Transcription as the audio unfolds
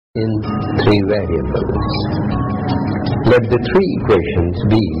in three variables. Let the three equations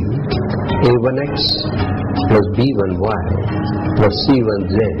be a1x plus b1y plus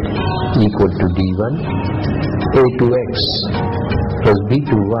c1z equal to d1, a2x plus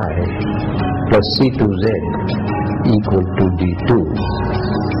b2y plus c2z equal to d2,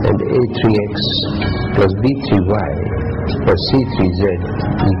 and a3x plus b3y plus c3z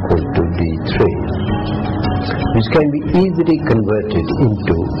equal to d3, which can be easily converted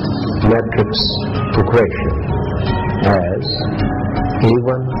into matrix equation as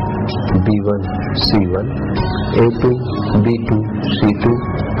a1 b1 c1, a2 b2 c2,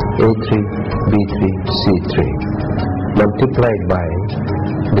 a3 b3 c3 multiplied by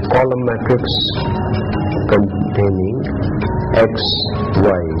the column matrix containing x,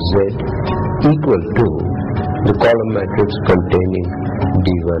 y, z equal to the column matrix containing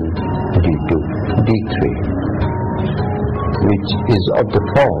d1, d2, d3, which is of the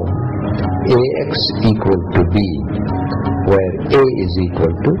form ax equal to b, where a is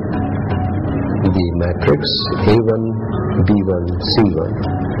equal to the matrix a1 b1 c1,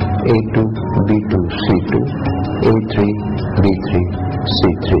 a2 b2 c2, a3 b3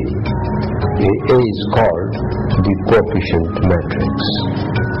 c3. A is called the coefficient matrix,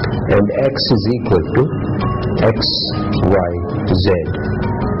 and x is equal to x, y, z,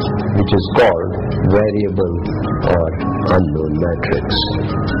 which is called variable or unknown matrix,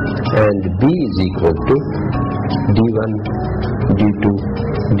 and b is equal to d1, d2,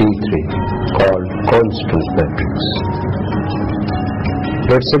 d3, called constant matrix.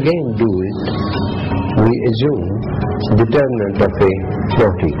 Let's again do it. We assume determinant of a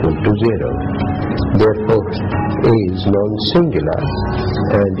not equal to 0. Therefore, a is non-singular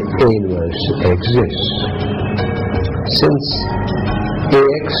and a inverse exists. Since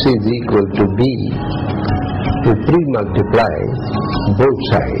ax is equal to b, we pre-multiply both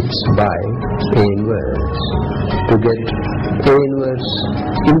sides by a inverse to get a inverse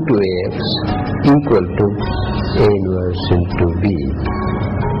into ax equal to a inverse into b.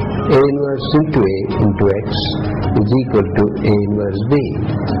 A inverse into a into x is equal to a inverse b,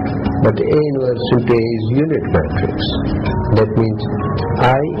 but a inverse into a is unit matrix. That means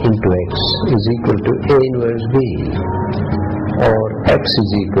I into x is equal to a inverse b, or x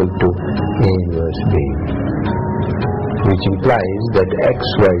is equal to a inverse b, which implies that x,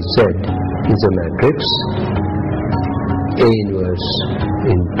 y, z is a matrix a inverse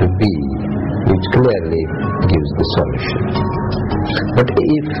into b, which clearly gives the solution. But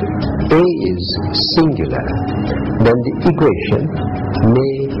if a is singular, then the equation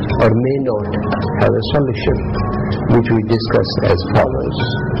may or may not have a solution, which we discuss as follows.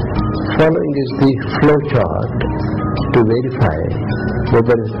 Following is the flowchart to verify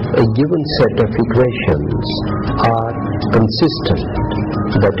whether a given set of equations are consistent,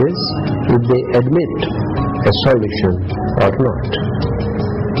 that is, if they admit a solution or not.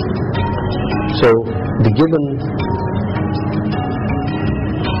 So the given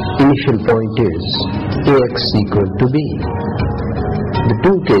initial point is ax equal to b. The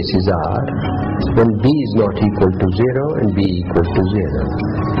two cases are when b is not equal to 0 and b equal to 0.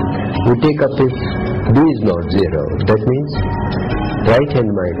 We take up if b is not 0, that means right hand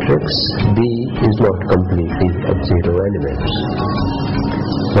matrix b is not completely of 0 elements.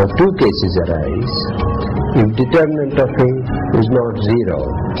 Now two cases arise. If determinant of a is not 0,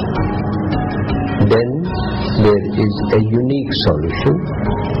 then there is a unique solution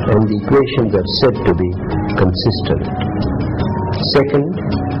and the equations are said to be consistent. Second,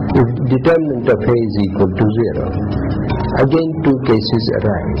 if determinant of a is equal to 0, again two cases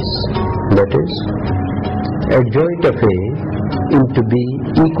arise. That is, adjoint of a into b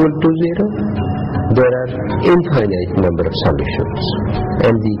equal to 0, there are infinite number of solutions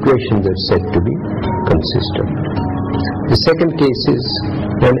and the equations are said to be consistent. The second case is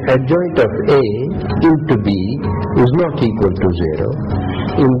when adjoint of a into b is not equal to 0.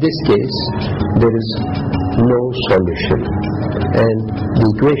 In this case, there is no solution and the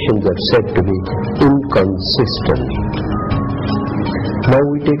equations are said to be inconsistent. Now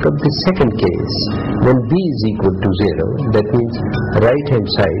we take up the second case. When b is equal to 0, that means right hand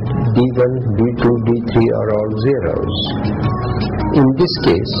side d1, d2, d3 are all zeros. In this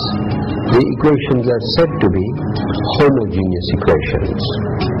case, the equations are said to be homogeneous equations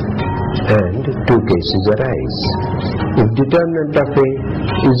and two cases arise. If determinant of a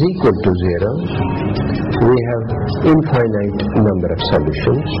is equal to 0, we have infinite number of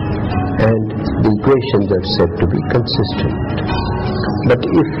solutions and the equations are said to be consistent. But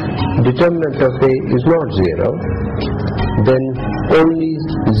if determinant of a is not 0, then only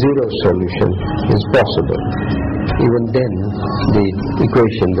zero solution is possible. even then the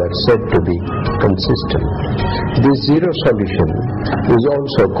equations are said to be consistent. This zero solution is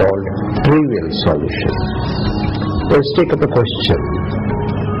also called trivial solution. Let's take up a question.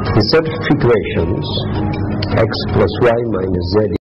 The set of equations x plus y minus z